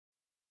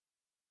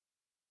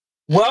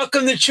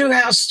Welcome to True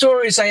House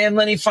Stories. I am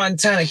Lenny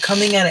Fontana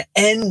coming out of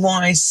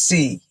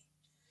NYC.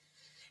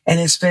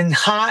 And it's been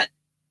hot,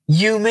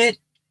 humid,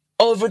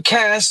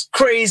 overcast,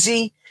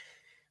 crazy.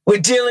 We're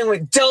dealing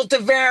with Delta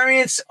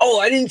variants. Oh,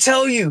 I didn't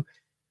tell you.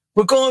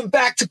 We're going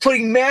back to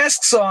putting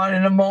masks on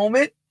in a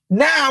moment.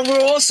 Now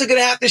we're also going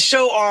to have to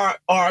show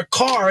our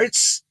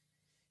cards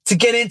to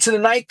get into the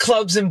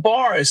nightclubs and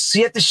bars. So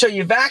you have to show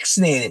you're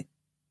vaccinated.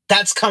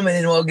 That's coming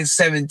in August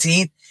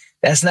 17th.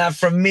 That's not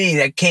from me.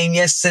 That came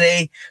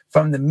yesterday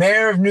from the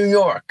mayor of New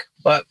York,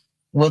 but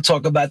we'll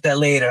talk about that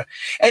later.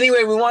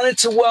 Anyway, we wanted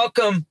to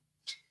welcome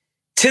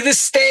to the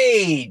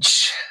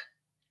stage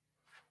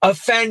a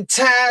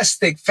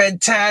fantastic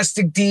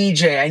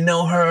DJ. I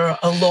know her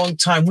a long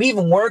time. We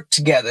even worked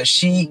together.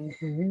 She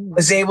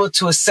was able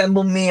to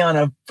assemble me on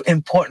an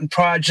important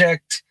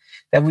project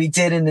that we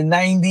did in the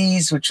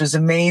 90s, which was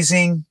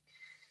amazing.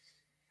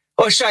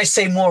 Or should I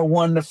say more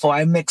wonderful?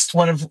 I mixed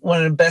one of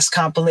the best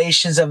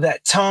compilations of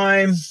that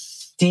time,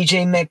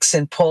 DJ Mix,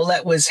 and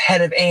Paulette was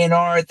head of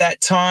A&R at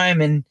that time.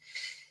 And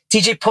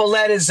DJ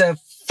Paulette is a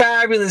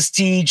fabulous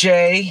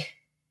DJ.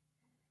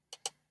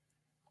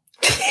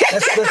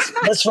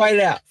 Let's write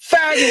it out.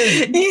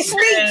 Fabulous. You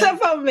sneaked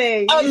up on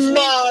me. A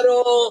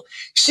model.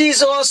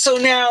 She's also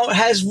now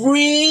has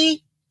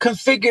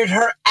reconfigured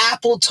her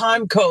Apple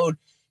time code.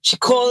 She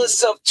calls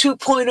herself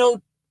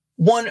 2.01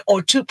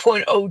 or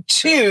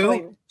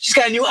 2.02. She's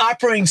got a new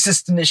operating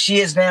system that she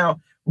has now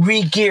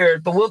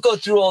re-geared, but we'll go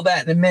through all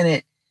that in a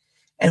minute.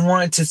 And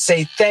wanted to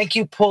say thank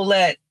you,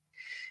 Paulette.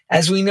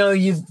 As we know,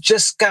 you've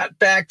just got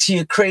back to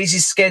your crazy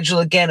schedule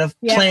again of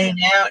playing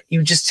out. You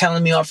were just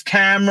telling me off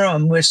camera,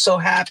 and we're so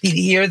happy to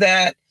hear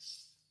that.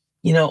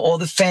 You know, all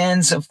the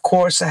fans, of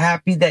course, are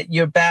happy that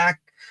you're back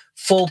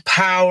full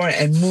power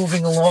and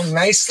moving along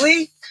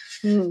nicely.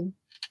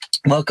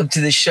 Welcome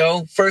to the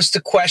show. First, the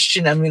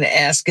question I'm going to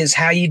ask is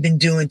how you've been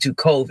doing through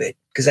COVID,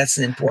 because that's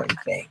an important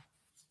thing.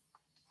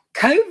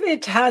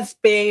 COVID has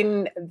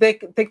been, the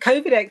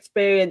COVID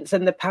experience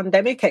and the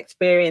pandemic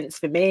experience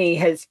for me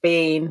has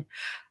been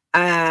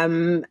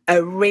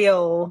a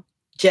real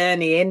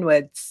journey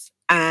inwards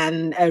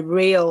and a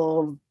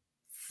real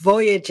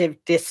voyage of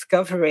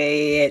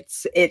discovery.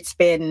 It's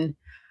been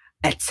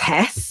a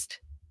test,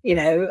 you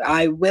know,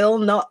 I will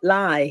not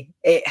lie.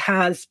 It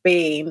has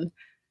been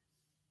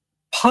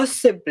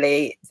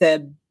possibly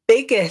the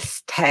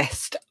biggest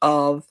test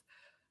of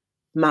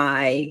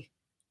my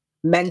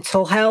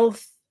mental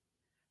health,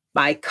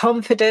 my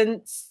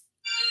confidence,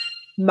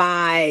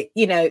 my,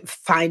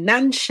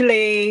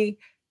 financially,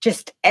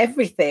 just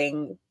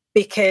everything.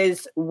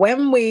 Because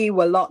when we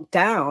were locked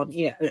down,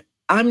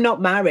 I'm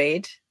not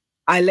married,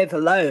 I live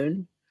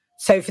alone.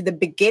 So for the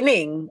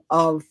beginning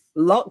of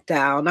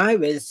lockdown, I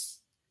was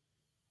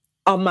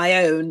on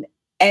my own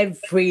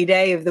every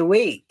day of the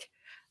week.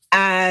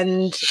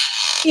 And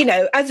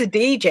as a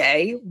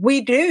DJ,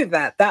 we do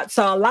that. That's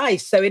our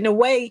life. So in a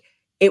way,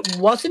 it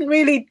wasn't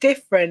really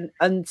different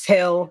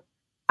until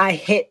I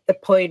hit the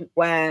point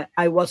where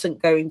I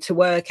wasn't going to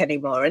work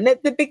anymore. And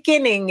at the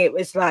beginning, it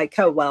was like,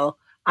 oh, well,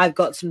 I've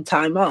got some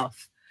time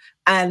off.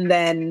 And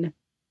then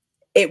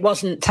it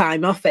wasn't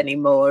time off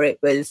anymore. It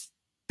was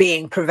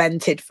being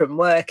prevented from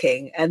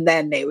working. And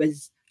then it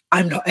was,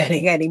 I'm not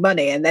earning any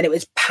money. And then it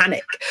was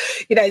panic,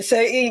 so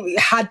you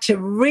had to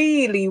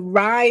really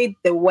ride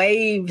the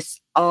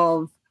waves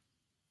of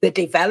the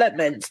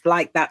developments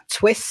like that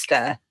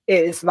twister.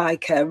 It was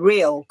like a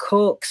real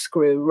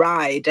corkscrew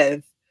ride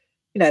of,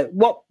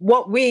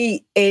 what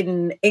we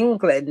in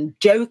England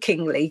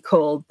jokingly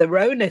called the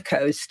roller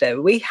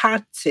coaster. We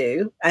had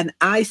to, and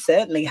I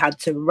certainly had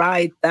to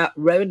ride that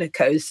roller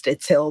coaster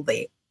till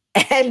the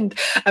end.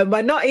 And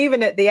we're not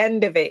even at the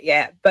end of it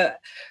yet, but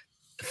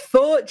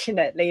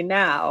fortunately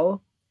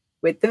now,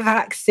 with the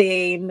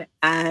vaccine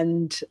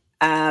and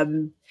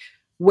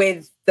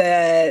with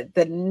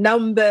the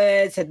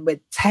numbers and with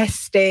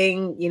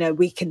testing,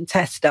 we can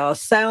test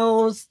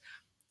ourselves.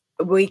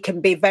 We can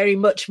be very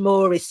much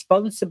more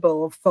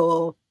responsible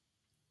for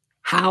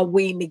how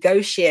we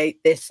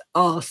negotiate this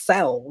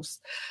ourselves.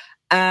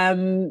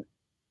 I'm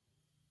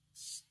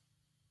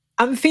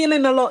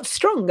feeling a lot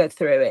stronger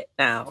through it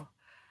now.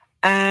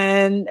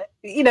 And,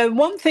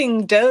 one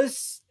thing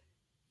does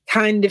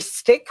kind of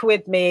stick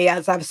with me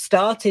as I've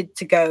started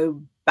to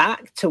go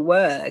back to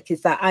work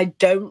is that I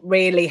don't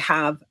really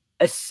have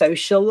a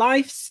social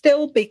life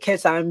still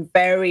because I'm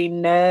very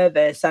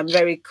nervous. I'm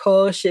very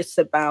cautious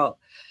about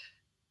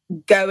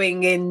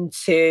going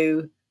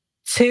into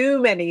too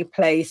many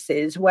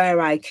places where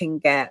I can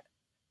get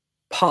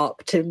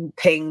popped and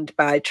pinged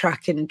by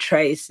track and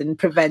trace and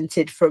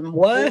prevented from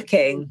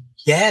working.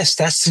 Yes,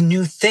 that's the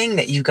new thing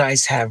that you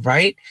guys have,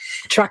 right?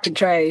 Track and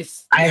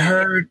trace. I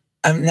heard,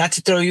 not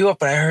to throw you up,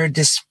 but I heard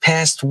this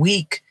past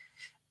week,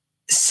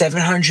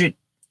 700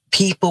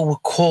 people were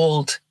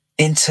called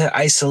into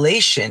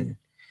isolation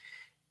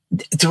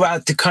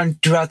throughout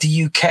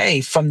the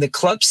UK from the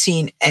club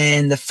scene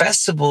and the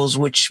festivals,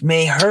 which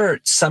may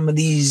hurt some of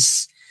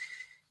these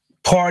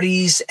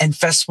parties and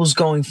festivals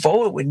going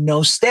forward with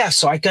no staff.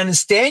 So I can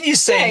understand you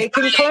saying it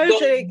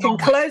can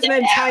close an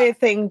entire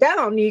thing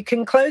down. You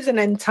can close an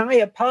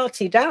entire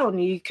party down.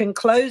 You can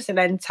close an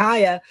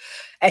entire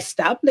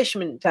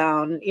establishment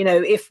down. You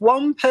know, if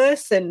one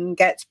person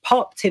gets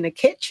popped in a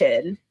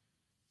kitchen,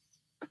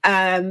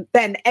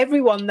 then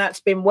everyone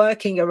that's been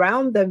working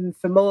around them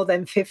for more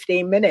than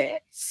 15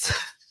 minutes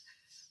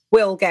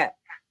will get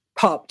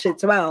popped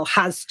as well,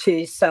 has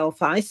to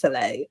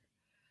self-isolate.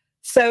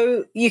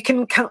 So you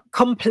can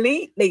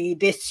completely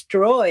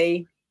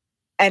destroy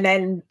an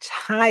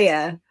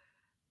entire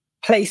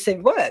place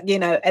of work, you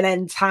know, an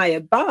entire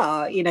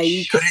bar. You know,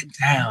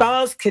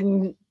 bars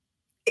can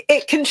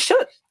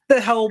shut the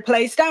whole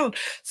place down.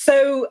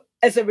 So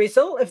as a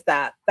result of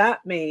that,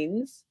 that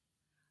means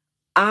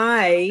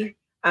I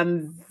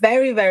am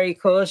very, very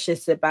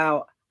cautious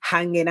about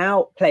hanging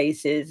out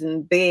places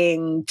and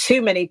being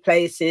too many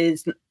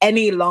places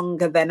any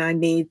longer than I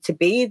need to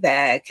be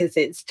there, because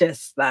it's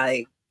just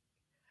like,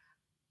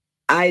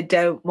 I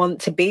don't want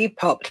to be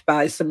popped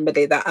by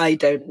somebody that I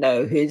don't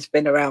know who's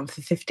been around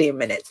for 15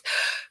 minutes.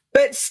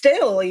 But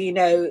still, you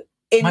know,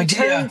 in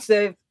terms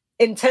of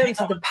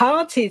the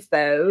parties,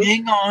 though.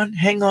 Hang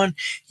on.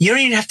 You don't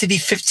even have to be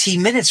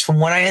 15 minutes.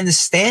 From what I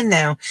understand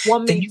now,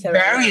 1 the meter. new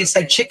variants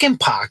like chicken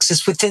pox,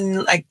 it's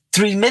within like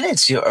 3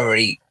 minutes. You're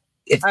already.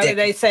 Are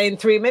they saying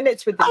 3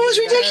 minutes with the it's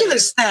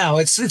ridiculous now.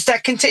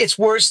 It's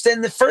worse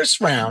than the first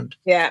round.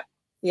 Yeah.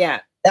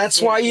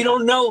 That's why you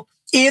don't know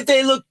if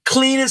they look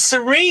clean and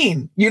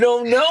serene. You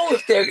don't know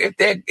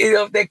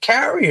if they're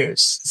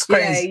carriers. It's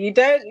crazy.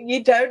 Yeah,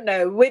 you don't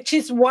know, which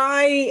is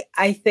why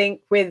I think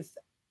with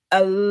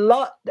a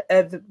lot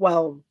of,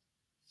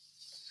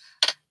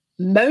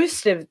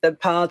 most of the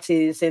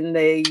parties in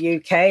the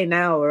UK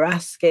now are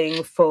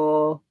asking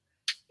for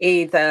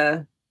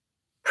either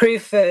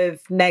proof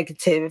of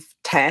negative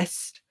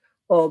test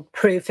or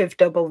proof of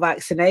double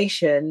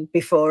vaccination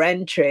before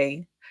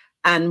entry.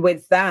 And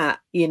with that,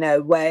 you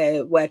know,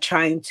 we're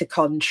trying to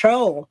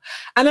control.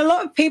 And a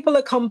lot of people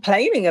are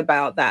complaining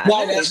about that.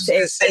 Well,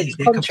 it's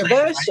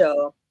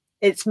controversial. Right?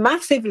 It's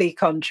massively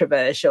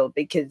controversial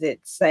because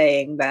it's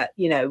saying that,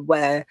 you know,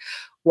 where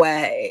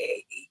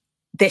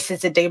this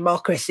is a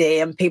democracy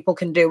and people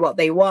can do what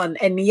they want.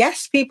 And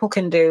yes, people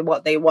can do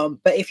what they want.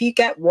 But if you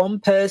get one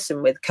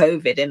person with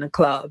COVID in a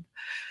club,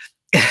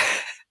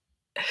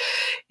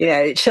 you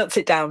know, it shuts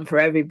it down for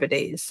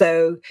everybody.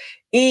 So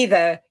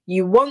either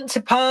you want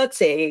to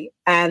party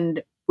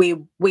and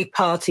we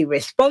party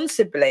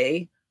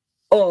responsibly,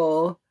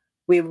 or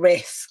we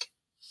risk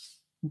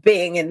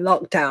being in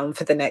lockdown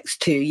for the next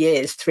 2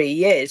 years, 3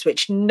 years,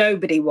 which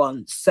nobody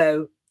wants.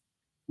 So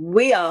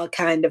we are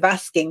kind of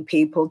asking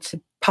people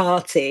to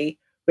party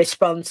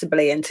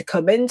responsibly and to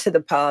come into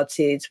the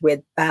parties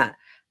with that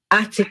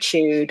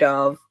attitude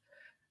of,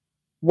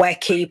 we're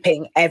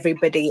keeping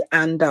everybody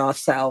and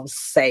ourselves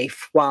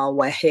safe while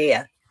we're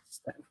here.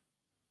 So,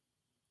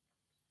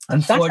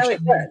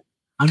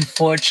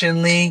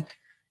 unfortunately,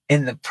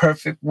 in the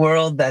perfect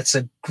world, that's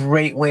a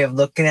great way of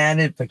looking at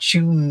it. But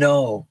you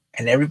know,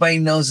 and everybody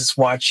knows that's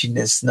watching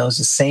this knows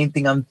the same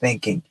thing I'm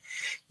thinking.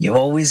 You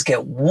always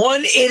get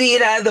one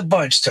idiot out of the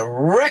bunch to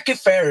wreck it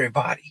for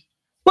everybody.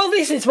 Well,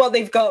 this is what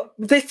they've got.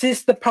 This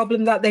is the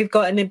problem that they've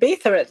got in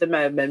Ibiza at the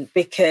moment,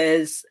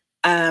 because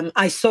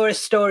I saw a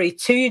story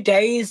 2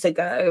 days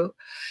ago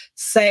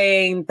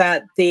saying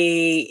that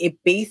the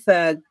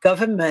Ibiza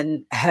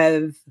government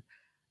have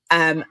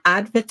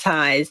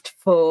advertised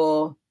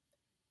for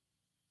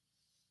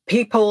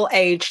people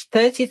aged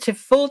 30 to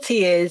 40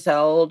 years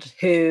old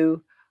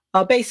who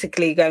are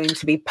basically going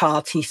to be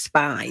party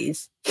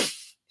spies,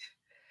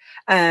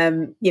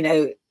 you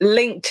know,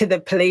 linked to the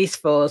police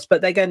force,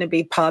 but they're going to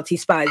be party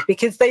spies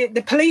because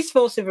the police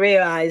force have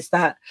realized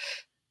that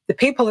the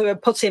people who are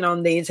putting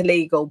on these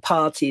illegal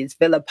parties,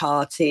 villa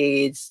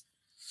parties,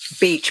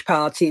 beach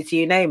parties,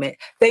 you name it,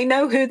 they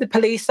know who the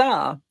police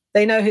are.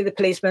 They know who the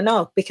policemen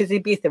are because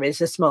Ibiza is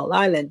a small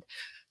island.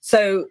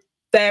 So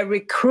they're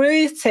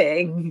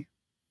recruiting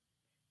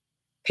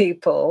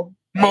people.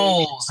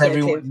 Moles,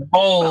 everyone.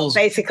 Moles.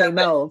 Well, basically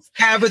moles.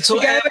 Capital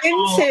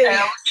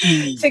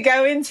to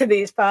go into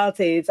these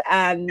parties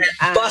and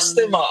bust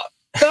them up.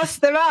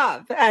 Bust them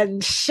up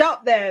and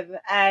shop them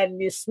and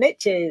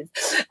snitches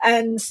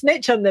and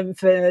snitch on them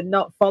for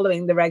not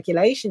following the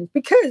regulations,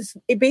 because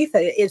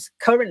Ibiza is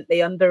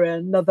currently under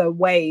another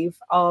wave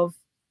of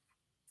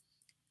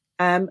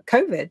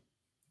COVID.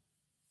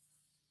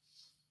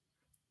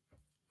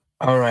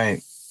 All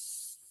right.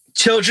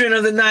 Children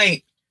of the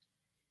night,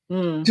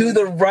 do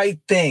the right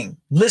thing.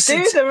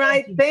 Listen to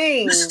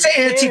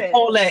Auntie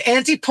Paulette.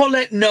 Auntie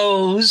Paulette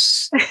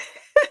knows.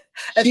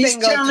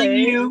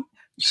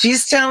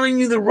 She's telling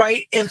you the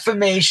right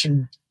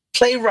information.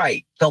 Play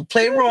right. Don't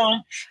play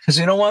wrong, because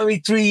we don't want to be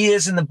 3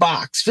 years in the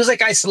box. Feels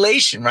like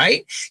isolation,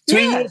 right?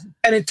 3 years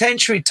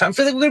penitentiary time.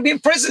 Feel like we're going to be in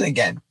prison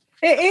again.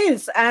 It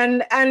is.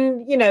 And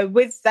you know,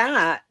 with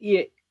that,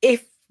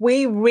 if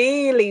we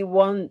really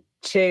want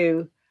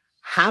to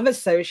have a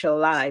social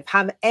life,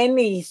 have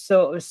any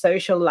sort of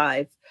social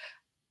life,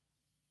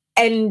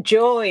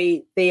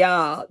 enjoy the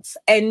arts,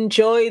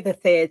 enjoy the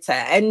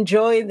theatre,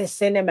 enjoy the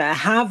cinema,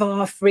 have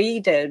our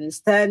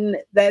freedoms, then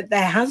there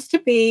has to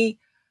be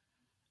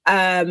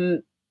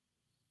a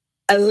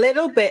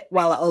little bit,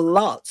 well, a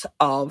lot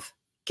of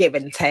give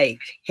and take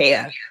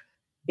here.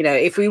 You know,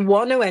 if we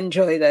want to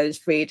enjoy those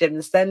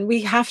freedoms, then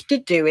we have to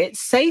do it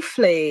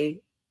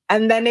safely.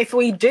 And then if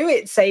we do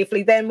it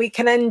safely, then we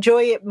can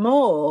enjoy it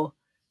more.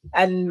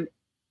 And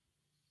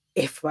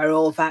if we're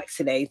all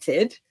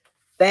vaccinated,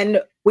 then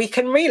we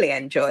can really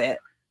enjoy it.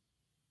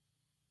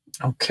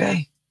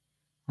 Okay.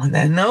 On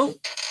that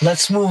note,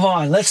 let's move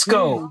on. Let's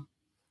go.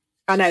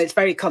 I know it's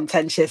very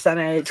contentious. I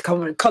know it's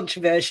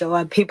controversial,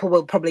 and people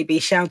will probably be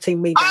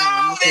shouting me down.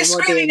 Oh, they're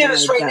screaming at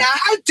us right now.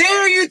 How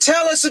dare you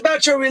tell us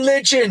about your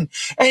religion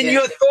and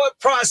your thought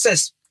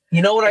process?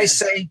 You know what I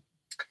say?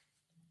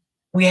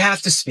 We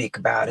have to speak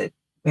about it.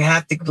 We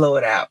have to blow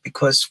it out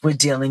because we're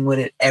dealing with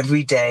it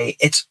every day.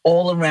 It's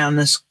all around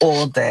us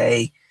all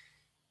day.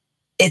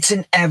 It's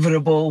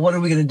inevitable. What are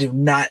we going to do?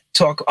 Not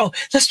talk? Oh,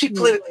 let's be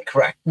politically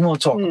correct. We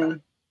won't talk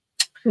about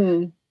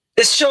it.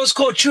 This show is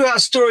called True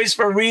House Stories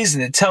for a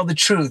reason, to tell the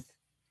truth.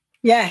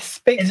 Yes,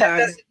 big time.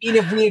 That doesn't mean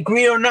if we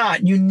agree or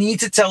not. You need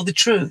to tell the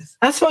truth.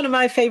 That's one of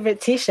my favorite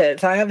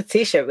T-shirts. I have a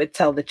T-shirt with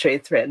 "Tell the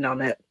Truth" written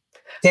on it.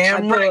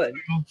 Damn right.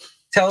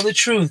 Tell the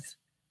truth.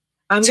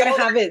 I'm going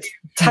to have it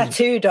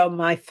tattooed on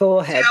my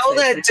forehead. Tell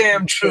that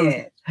damn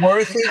truth.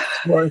 Worth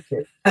it. Worth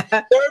it.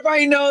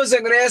 Everybody knows I'm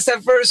going to ask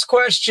that first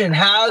question.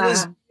 How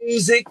does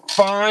music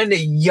find a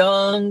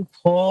young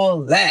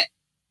Paulette?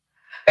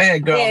 Hey,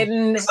 girl.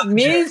 In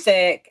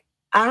music,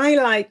 I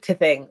like to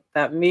think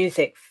that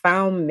music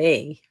found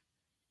me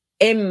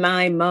in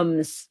my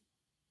mum's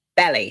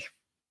belly.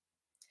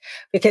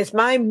 Because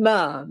my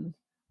mum,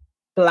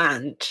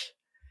 Blanche,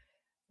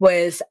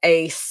 was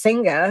a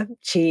singer.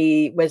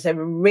 She was a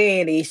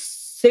really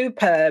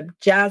superb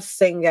jazz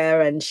singer,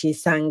 and she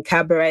sang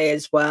cabaret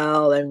as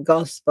well and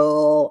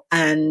gospel.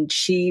 And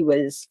she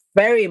was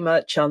very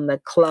much on the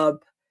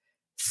club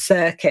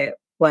circuit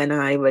when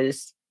I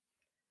was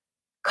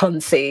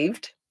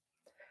conceived.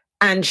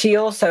 And she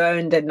also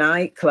owned a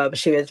nightclub.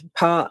 She was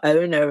part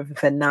owner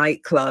of a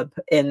nightclub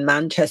in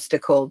Manchester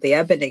called the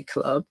Ebony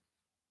Club.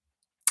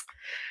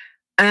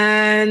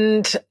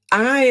 And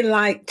I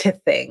like to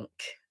think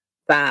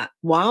that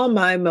while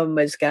my mum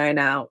was going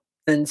out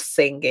and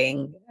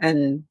singing,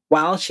 and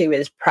while she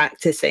was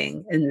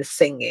practicing and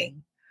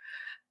singing,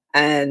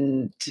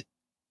 and,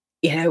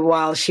 you know,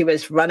 while she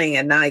was running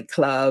a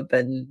nightclub,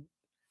 and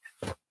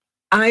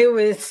I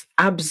was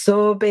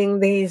absorbing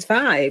these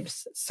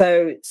vibes.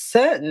 So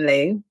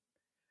certainly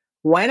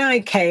when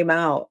I came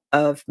out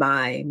of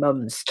my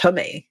mum's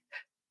tummy,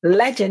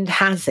 legend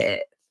has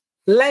it,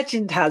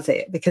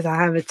 because I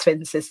have a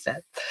twin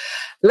sister,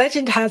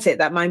 legend has it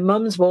that my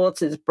mum's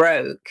waters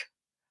broke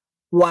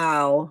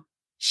while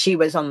she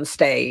was on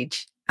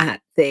stage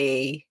at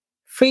the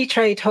Free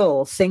Trade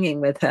Hall singing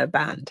with her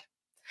band.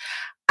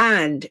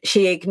 And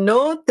she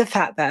ignored the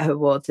fact that her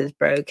waters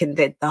broke and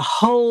did the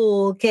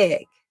whole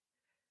gig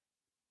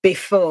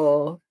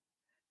before,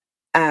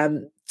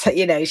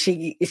 you know,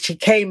 she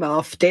came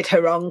off, did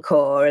her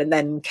encore, and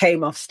then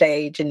came off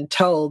stage and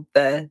told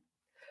the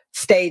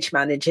stage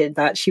manager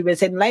that she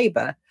was in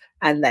labor.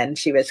 And then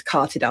she was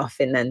carted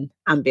off in an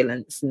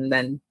ambulance, and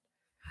then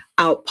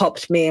out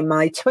popped me and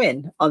my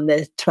twin on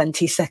the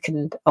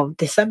 22nd of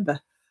December.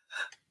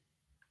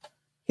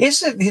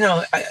 This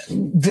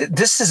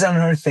is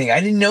another thing. I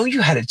didn't know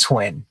you had a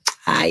twin.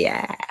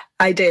 Yeah,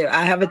 I do.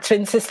 I have a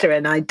twin sister,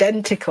 an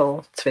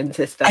identical twin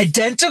sister.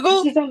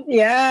 Identical?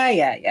 Yeah.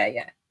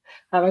 I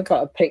haven't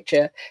got a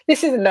picture.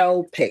 This is an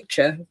old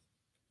picture.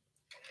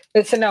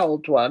 It's an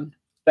old one,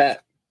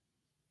 but...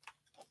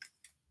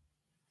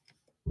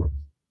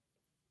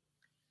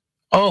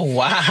 Oh,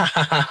 wow.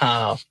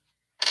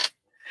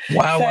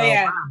 Wow, so, wow.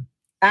 Yeah,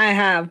 I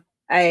have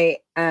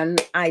an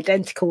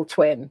identical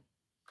twin.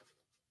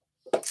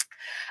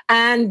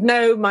 And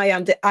no, my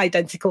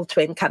identical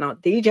twin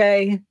cannot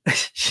DJ.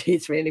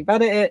 She's really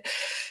bad at it.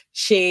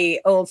 She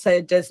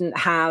also doesn't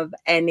have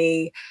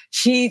any...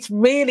 She's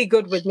really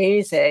good with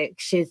music.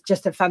 She's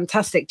just a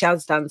fantastic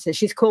jazz dancer.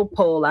 She's called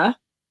Paula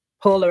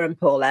and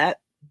Paulette,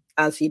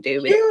 as you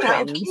do with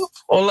twins.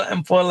 Paula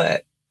and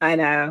Paulette. I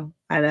know.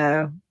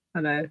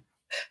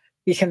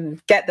 You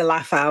can get the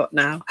laugh out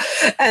now.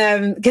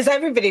 Because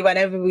everybody,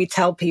 whenever we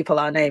tell people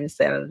our names,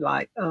 they're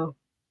like, oh,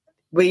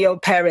 were your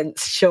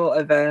parents short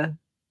of an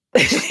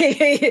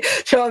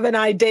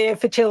idea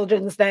for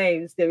children's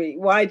names?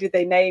 Why do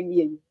they name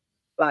you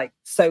like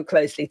so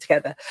closely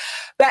together?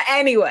 But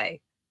anyway,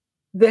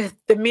 the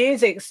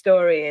music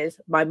story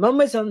is my mum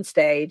was on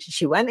stage.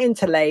 She went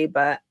into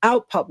labor,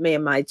 out popped me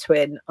and my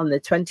twin on the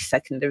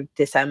 22nd of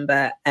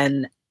December.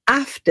 And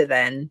after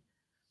then,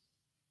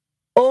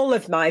 all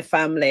of my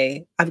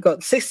family, I've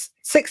got six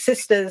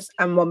sisters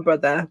and one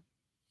brother.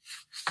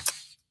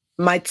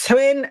 My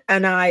twin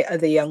and I are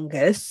the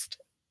youngest.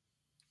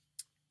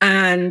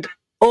 And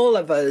all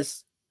of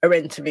us are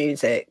into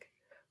music.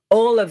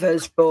 All of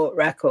us bought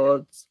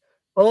records.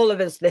 all of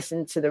us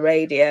listened to the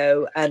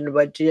radio and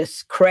were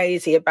just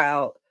crazy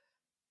about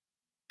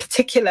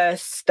particular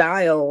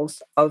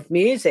styles of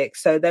music.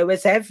 So there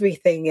was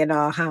everything in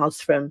our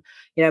house from,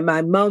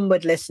 my mum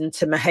would listen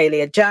to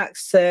Mahalia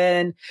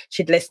Jackson.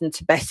 She'd listen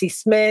to Bessie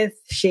Smith.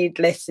 She'd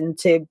listen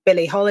to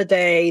Billie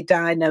Holiday,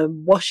 Dinah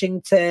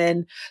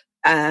Washington,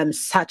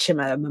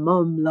 Satchmo. My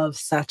mum loves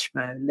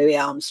Satchmo. Louis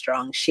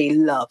Armstrong, she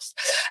loves.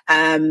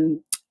 And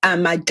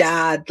my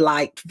dad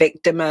liked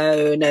Vic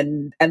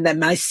Damone. And then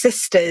my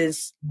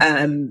sisters,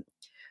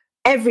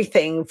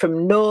 everything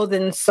from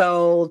Northern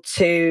Soul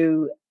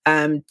to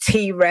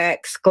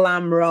T-Rex,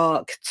 glam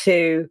rock,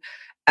 to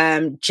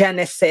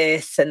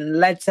Genesis and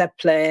Led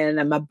Zeppelin.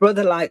 And my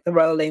brother liked the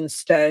Rolling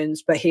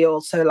Stones, but he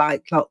also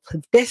liked lots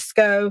of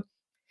disco.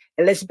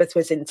 Elizabeth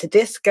was into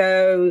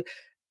disco,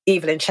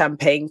 Evelyn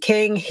Champagne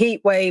King,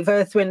 Heatwave,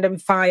 Earth, Wind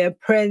and Fire,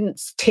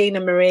 Prince, Tina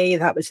Marie,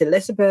 that was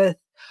Elizabeth.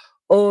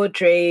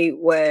 Audrey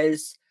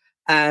was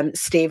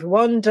Stevie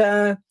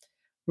Wonder,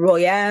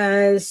 Roy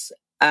Ayers,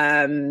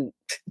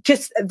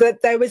 just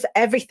that there was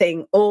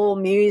everything, all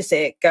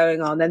music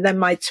going on. And then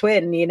my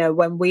twin,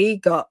 when we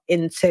got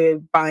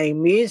into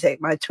buying music,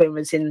 my twin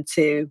was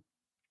into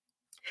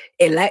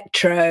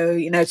electro,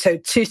 so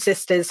Two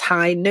Sisters,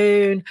 High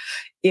Noon,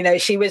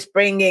 she was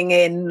bringing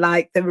in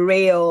like the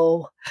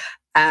real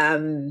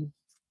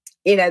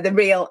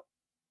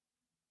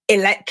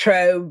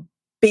electro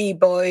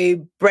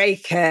b-boy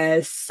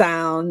breaker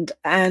sound,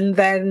 and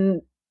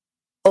then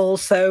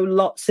also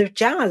lots of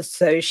jazz.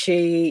 So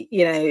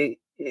she,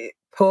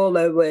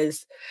 Paula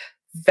was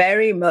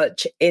very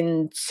much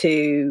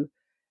into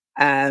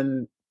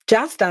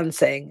jazz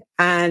dancing,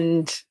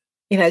 and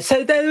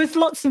so there was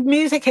lots of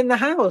music in the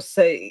house.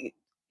 So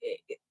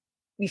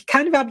we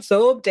kind of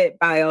absorbed it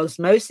by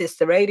osmosis.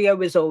 The radio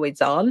was always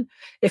on.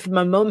 If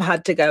my mum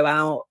had to go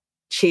out,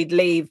 she'd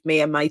leave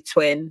me and my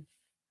twin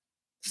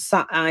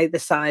sat either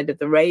side of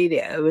the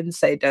radio and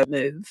say, "Don't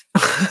move."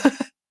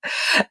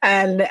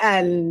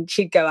 and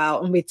she'd go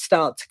out and we'd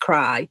start to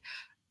cry,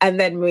 and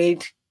then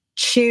we'd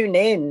tune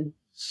in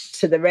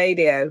to the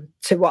radio,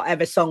 to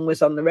whatever song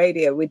was on the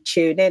radio. We'd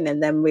tune in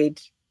and then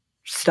we'd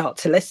start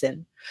to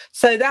listen.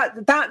 So that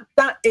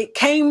it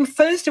came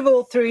first of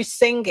all through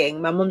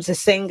singing. My mum's a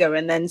singer,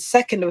 and then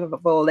second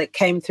of all it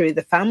came through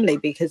the family,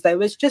 because there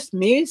was just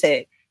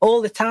music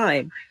all the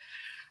time.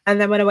 And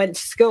then when I went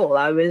to school,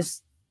 I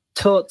was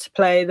taught to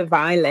play the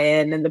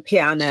violin and the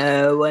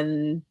piano,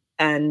 and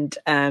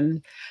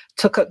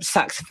took up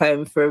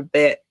saxophone for a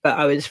bit, but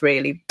I was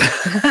really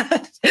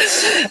bad,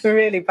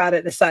 really bad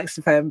at the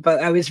saxophone,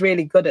 but I was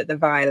really good at the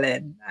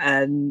violin,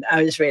 and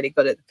I was really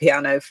good at the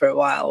piano for a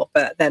while,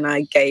 but then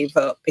I gave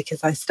up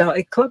because I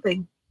started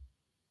clubbing.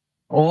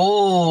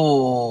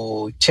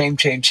 Oh,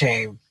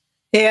 shame.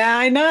 Yeah,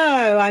 I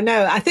know.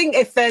 I think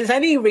if there's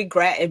any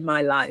regret in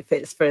my life,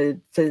 it's for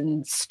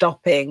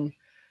stopping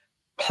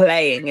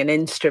playing an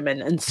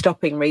instrument and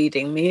stopping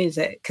reading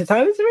music, because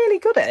I was really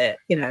good at it.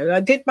 I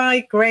did my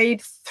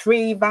grade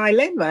 3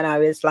 violin when I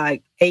was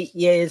like 8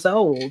 years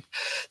old.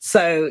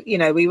 So,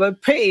 we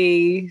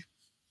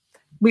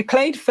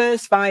played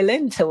first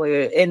violin till we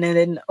were in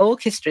an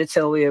orchestra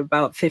till we were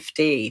about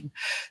 15.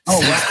 Oh,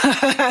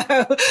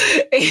 wow.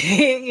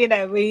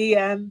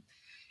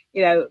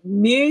 So,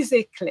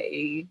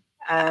 musically,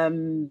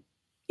 there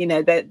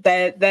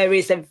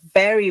is a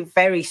very,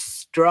 very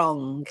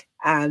strong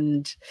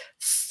and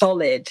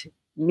solid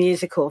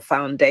musical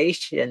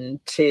foundation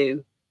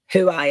to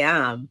who I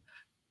am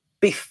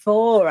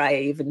before I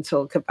even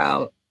talk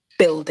about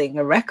building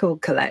a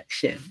record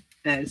collection.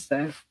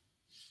 So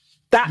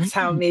that's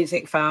how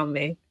music found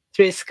me,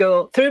 through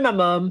school, through my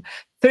mum,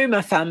 through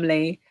my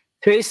family,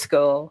 through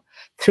school,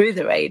 through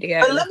the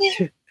radio. But let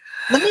me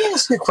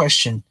ask you a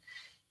question.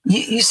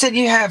 You said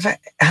you have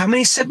how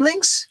many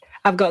siblings?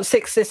 I've got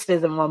 6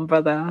 sisters and 1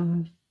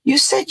 brother. You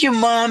said your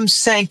mom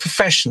sang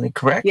professionally,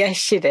 correct? Yes,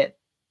 she did.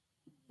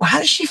 Well, how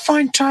does she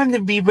find time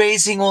to be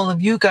raising all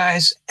of you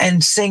guys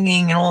and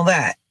singing and all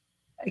that?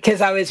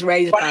 Because I was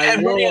raised by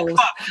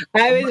wolves.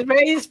 I was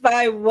raised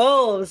by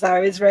wolves. I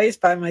was raised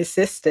by my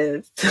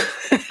sisters.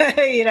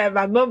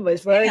 My mum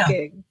was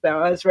working, so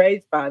I was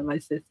raised by my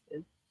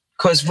sisters.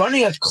 Because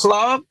running a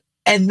club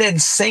and then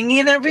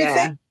singing and everything?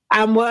 Yeah.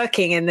 And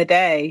working in the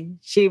day.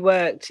 She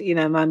worked,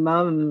 my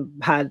mum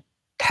had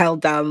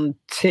held down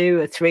 2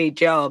 or 3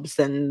 jobs,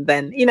 and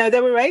then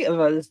there were 8 of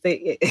us.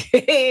 You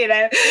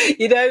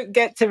don't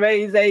get to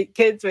raise 8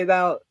 kids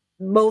without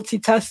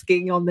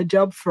multitasking on the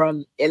job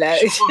front.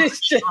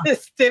 It's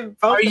just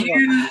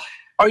impossible.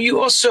 Are you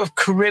also of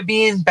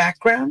Caribbean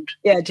background?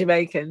 Yeah,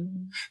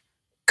 Jamaican.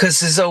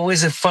 Because there's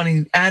always a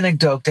funny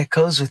anecdote that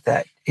goes with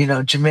that.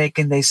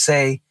 Jamaican, they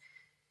say,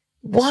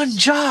 "One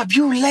job,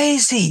 you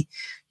lazy.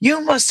 You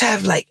must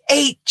have like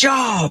 8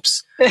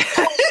 jobs.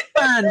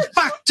 Postman,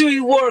 factory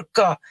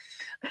worker,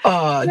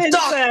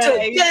 doctor,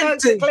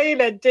 dentist,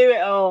 cleaner, do it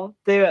all.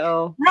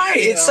 Right.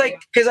 It's like,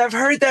 because I've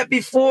heard that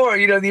before.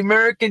 The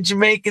American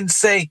Jamaicans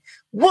say,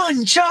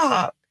 "One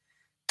job.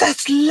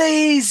 That's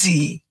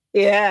lazy."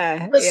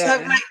 Yeah. Let's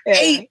have like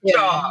 8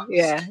 jobs.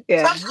 Yeah.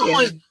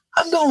 So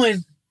I'm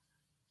going,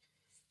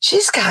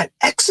 She's got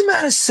X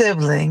amount of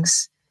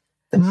siblings.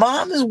 The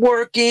mom is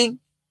working,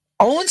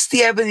 owns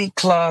the Ebony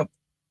Club.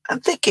 I'm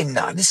thinking,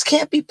 no, this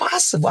can't be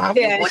possible.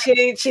 Yeah,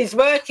 she's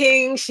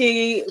working.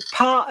 She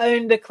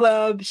part-owned the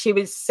club. She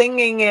was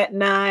singing at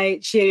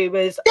night. She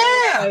was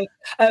also,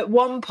 at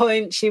one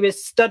point, she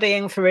was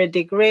studying for a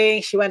degree.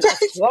 She went off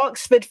to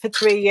Oxford for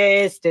 3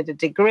 years, did a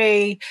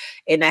degree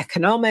in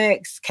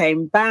economics,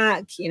 came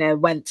back,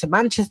 went to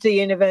Manchester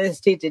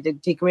University, did a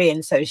degree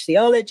in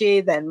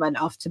sociology, then went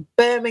off to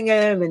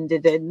Birmingham and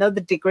did another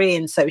degree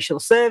in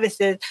social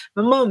services.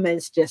 My mum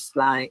is just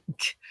like,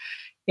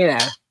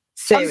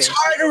 serious. I'm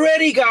tired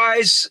already,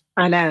 guys.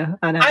 I know.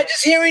 I'm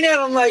just hearing that.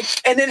 I'm like,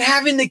 and then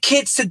having the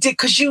kids to do,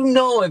 because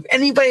if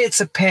anybody that's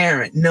a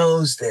parent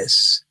knows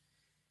this.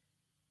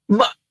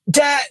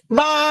 Dad,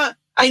 Ma,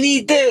 I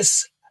need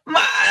this. Ma,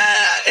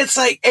 it's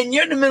like, and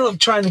you're in the middle of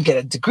trying to get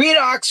a degree at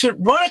Oxford,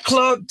 run a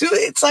club, do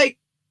it. It's like,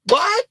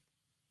 what?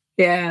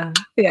 Yeah.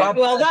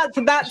 Well,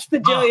 that's the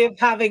joy of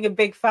having a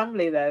big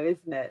family, though,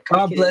 isn't it?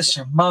 God bless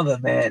your mother,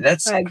 man.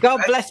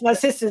 God bless my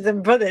sisters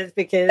and brothers,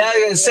 because I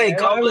was gonna say,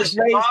 God bless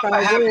your mom for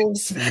having.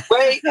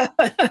 Wait,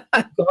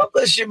 God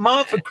bless your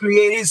mom for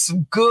creating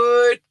some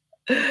good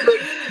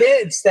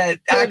kids that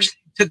actually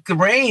took the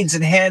reins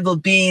and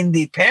handled being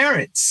the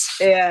parents.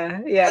 Yeah.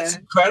 That's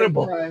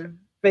incredible.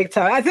 Big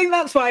time. I think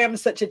that's why I'm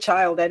such a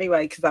child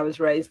anyway, because I was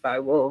raised by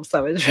wolves.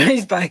 I was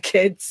raised by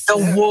kids. The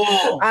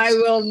wolves. I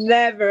will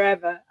never,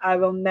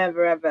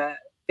 ever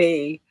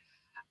be,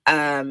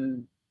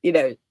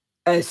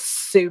 a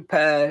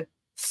super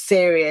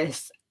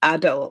serious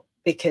adult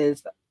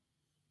because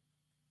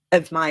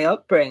of my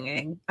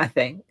upbringing, I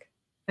think.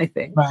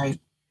 Right.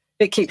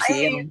 It keeps you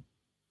young.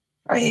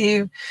 I hear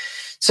you.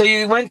 So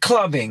you went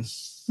clubbing.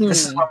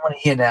 This is what I want to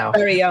hear now.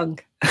 Very young.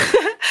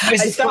 I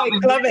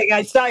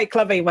started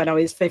clubbing when I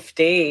was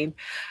 15.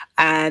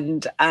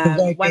 And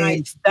when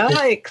I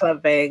started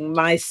clubbing,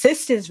 my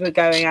sisters were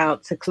going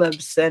out to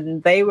clubs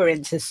and they were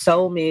into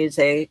soul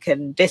music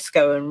and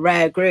disco and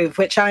rare groove,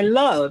 which I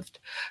loved.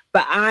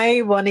 But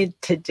I wanted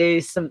to do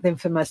something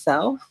for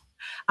myself.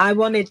 I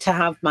wanted to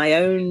have my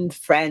own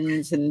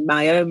friends and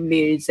my own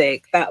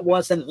music that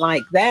wasn't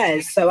like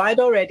theirs. So I'd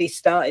already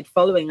started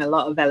following a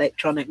lot of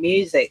electronic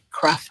music,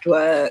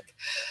 Kraftwerk,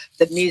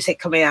 the music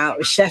coming out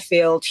of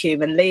Sheffield,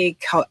 Human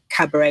League,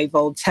 Cabaret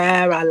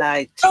Voltaire. I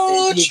liked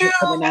the music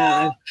coming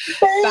out of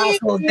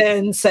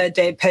Basildon, so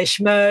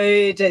Depeche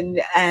Mode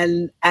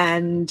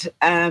and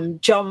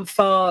John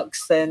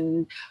Fox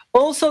and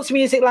all sorts of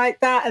music like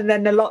that. And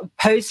then a lot of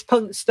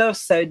post-punk stuff,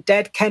 so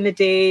Dead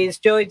Kennedys,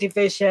 Joy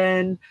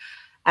Division,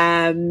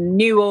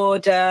 New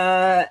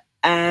Order,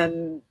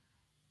 and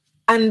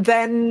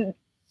then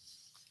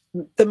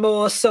the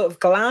more sort of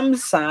glam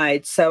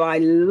side. So I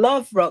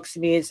love Roxy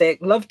Music,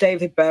 love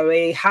David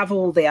Bowie, have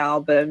all the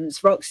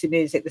albums, Roxy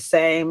Music the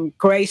same,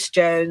 Grace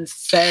Jones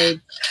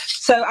same.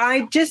 So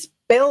I just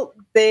built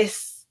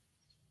this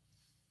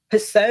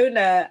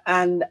persona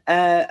and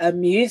a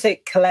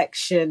music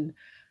collection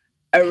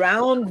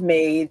around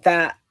me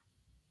that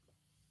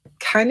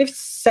kind of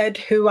said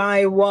who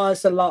I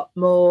was a lot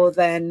more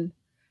than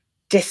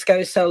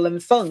disco, soul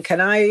and funk.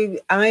 And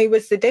I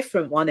was the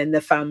different one in the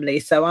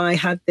family. So I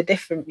had the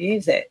different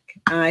music.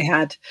 I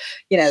had,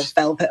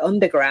 Velvet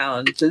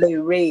Underground,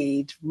 Lou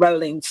Reed,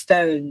 Rolling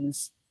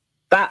Stones.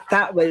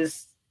 That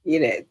was,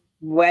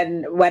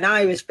 when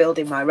I was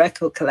building my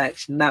record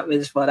collection, that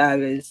was what I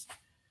was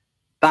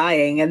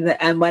buying.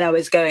 And when I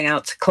was going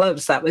out to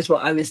clubs, that was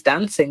what I was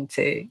dancing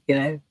to,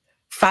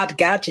 Fad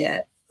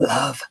Gadget,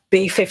 love,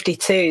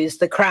 B-52s,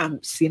 The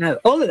Cramps,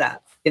 all of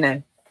that,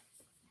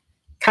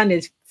 kind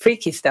of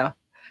freaky stuff.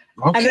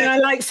 Okay. And then I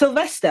like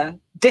Sylvester,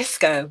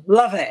 disco,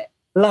 love it.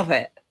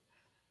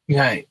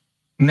 Right.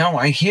 No,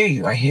 I hear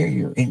you.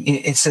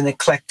 It's an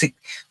eclectic.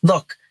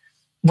 Look,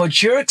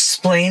 what you're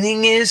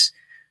explaining is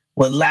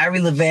what Larry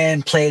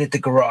Levan played at the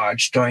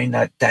garage during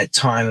that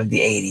time of the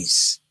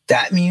 80s.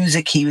 That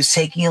music, he was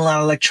taking a lot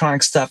of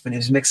electronic stuff and he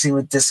was mixing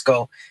with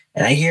disco,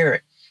 and I hear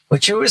it.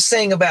 What you were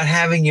saying about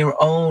having your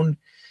own,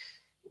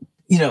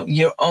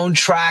 your own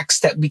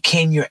tracks that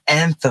became your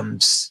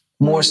anthems,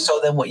 more so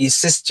than what your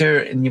sister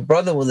and your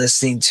brother were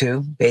listening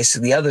to,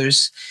 basically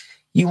others,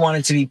 you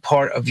wanted to be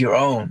part of your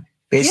own.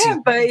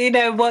 Basically.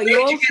 Yeah, but what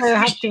you also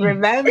have to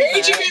remember...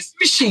 Rage Against the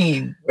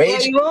Machine.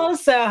 What you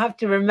also have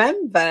to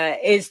remember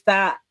is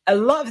that a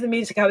lot of the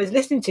music I was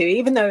listening to,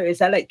 even though it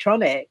was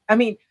electronic, I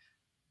mean,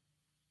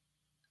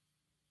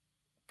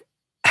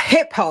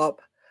 hip-hop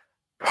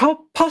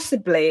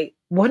possibly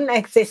wouldn't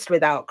exist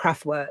without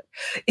Kraftwerk.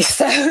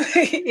 So,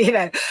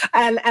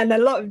 and a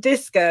lot of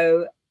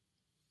disco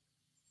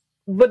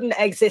wouldn't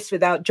exist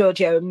without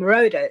Giorgio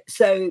Moroder.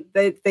 So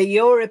the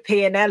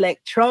European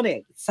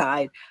electronic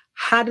side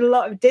had a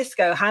lot of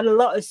disco, had a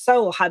lot of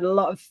soul, had a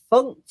lot of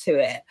funk to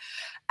it.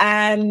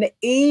 And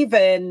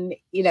even,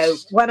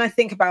 when I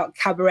think about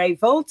Cabaret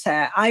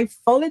Voltaire, I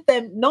followed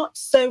them not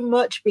so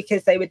much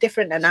because they were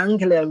different and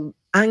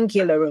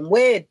angular and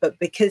weird, but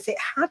because it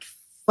had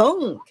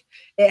funk.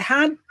 It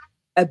had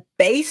a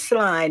bass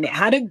line, it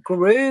had a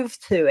groove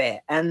to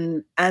it.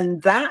 And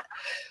that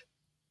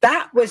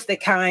that was the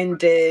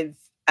kind of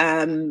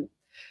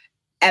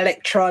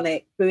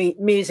electronic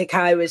music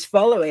I was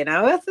following.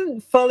 I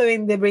wasn't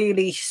following the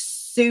really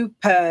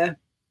super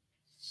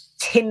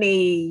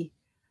tinny,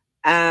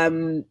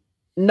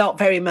 not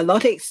very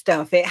melodic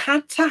stuff. It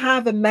had to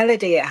have a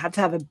melody, it had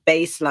to have a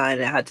bass line,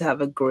 it had to have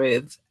a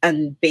groove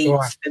and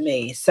beats for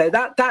me. So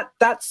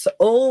that's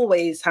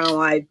always how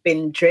I've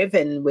been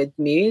driven with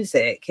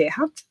music. It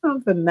had to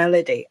have a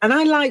melody. And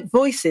I like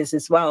voices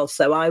as well.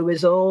 So I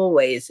was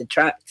always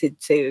attracted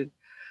to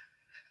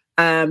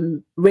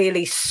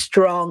really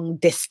strong,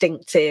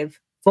 distinctive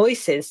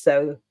voices.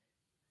 So,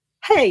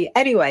 hey,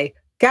 anyway,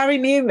 Gary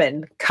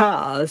Newman,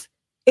 Cars,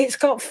 it's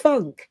got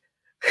funk.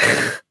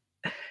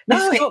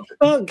 It's got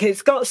funk,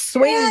 it's got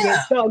swing,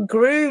 it's got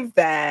groove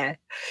there.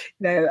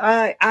 You know,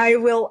 I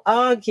will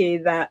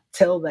argue that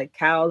till the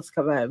cows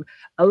come home.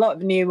 A lot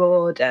of New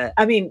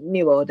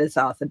Order's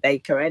Arthur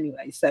Baker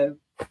anyway, so.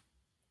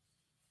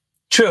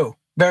 True,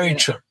 very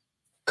true.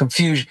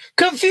 Confusion.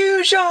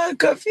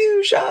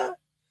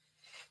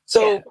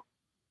 So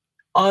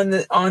on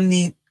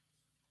the,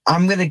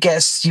 I'm going to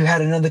guess you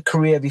had another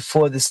career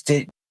before this.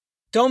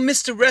 Don't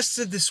miss the rest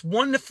of this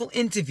wonderful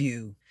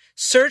interview.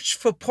 Search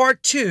for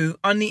part 2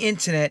 on the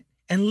internet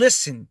and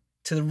listen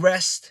to the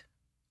rest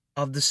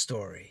of the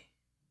story.